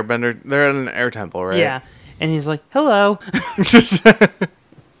like, at the Airbender, they're at an air temple, right? yeah. And he's like, hello.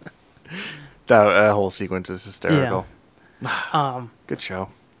 That whole sequence is hysterical. Good show.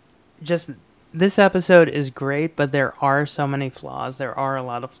 Just, this episode is great, but there are so many flaws. There are a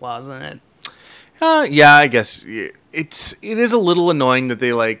lot of flaws in it. Yeah, I guess it is a little annoying that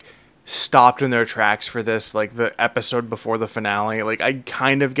they like stopped in their tracks for this, like the episode before the finale. Like I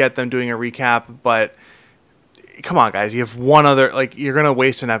kind of get them doing a recap, but come on, guys, you have one other, like you're gonna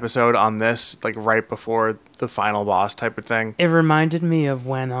waste an episode on this, like right before the final boss type of thing. It reminded me of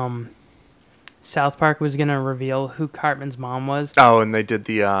when South Park was going to reveal who Cartman's mom was. Oh, and they did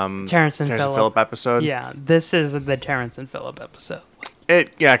the Terrence and Phillip episode. Yeah, this is the Terrence and Phillip episode.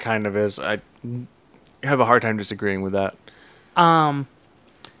 It kind of is. I have a hard time disagreeing with that.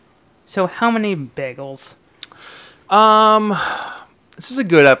 So how many bagels? This is a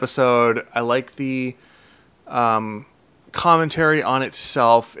good episode. I like the commentary on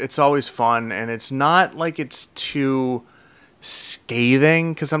itself. It's always fun, and it's not like it's too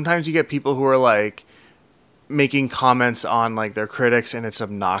scathing, because sometimes you get people who are like making comments on like their critics and it's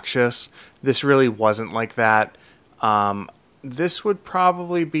obnoxious. This really wasn't like that. This would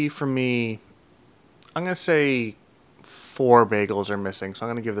probably be, for me, I'm going to say 4 bagels are missing, so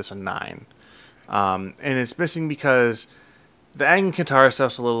I'm going to give this a 9. And it's missing because the Aang and Katara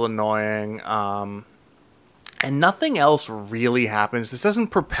stuff's a little annoying, and nothing else really happens. This doesn't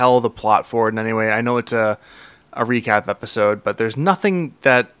propel the plot forward in any way. I know it's a a recap episode, but there's nothing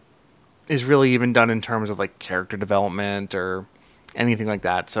that is really even done in terms of like character development or anything like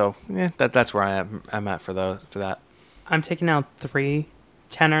that. So that's where I'm at for that. I'm taking out 3.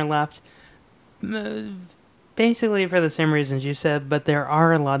 10 are left. Basically for the same reasons you said, but there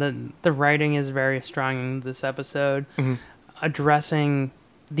are a lot of... The writing is very strong in this episode. Mm-hmm. Addressing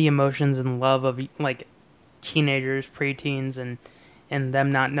the emotions and love of, like, teenagers, preteens, and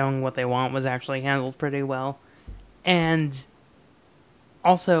them not knowing what they want was actually handled pretty well. And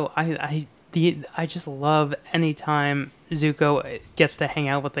also, I just love any time Zuko gets to hang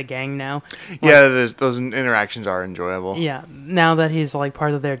out with the gang now. Yeah, those interactions are enjoyable. Yeah, now that he's like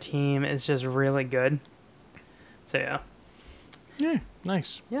part of their team, it's just really good. So yeah. Yeah,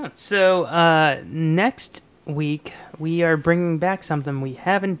 nice. Yeah. So next week we are bringing back something we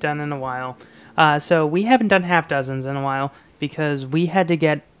haven't done in a while. So we haven't done half dozens in a while because we had to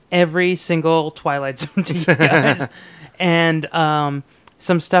get every single Twilight Zone to you guys, and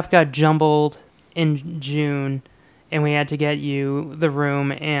some stuff got jumbled in June, and we had to get you The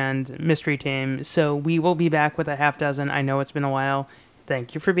Room and Mystery Team. So we will be back with a half dozen. I know it's been a while.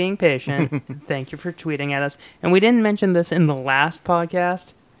 Thank you for being patient. Thank you for tweeting at us. And we didn't mention this in the last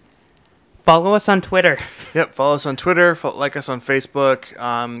podcast. Follow us on Twitter. Yep, follow us on Twitter. Like us on Facebook.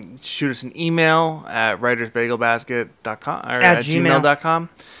 Shoot us an email at writersbagelbasket.com or at gmail.com.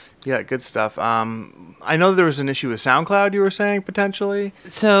 Yeah, good stuff. I know there was an issue with SoundCloud, you were saying, potentially.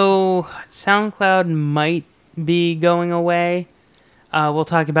 So SoundCloud might be going away. We'll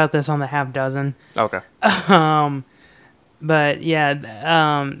talk about this on the half dozen. Okay. But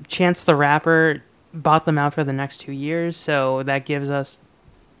yeah, Chance the Rapper bought them out for the next 2 years, so that gives us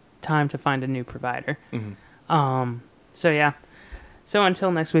time to find a new provider. Mm-hmm. So yeah. So until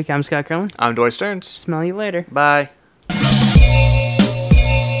next week, I'm Scott Curlin. I'm Doy Stearns. Smell you later. Bye.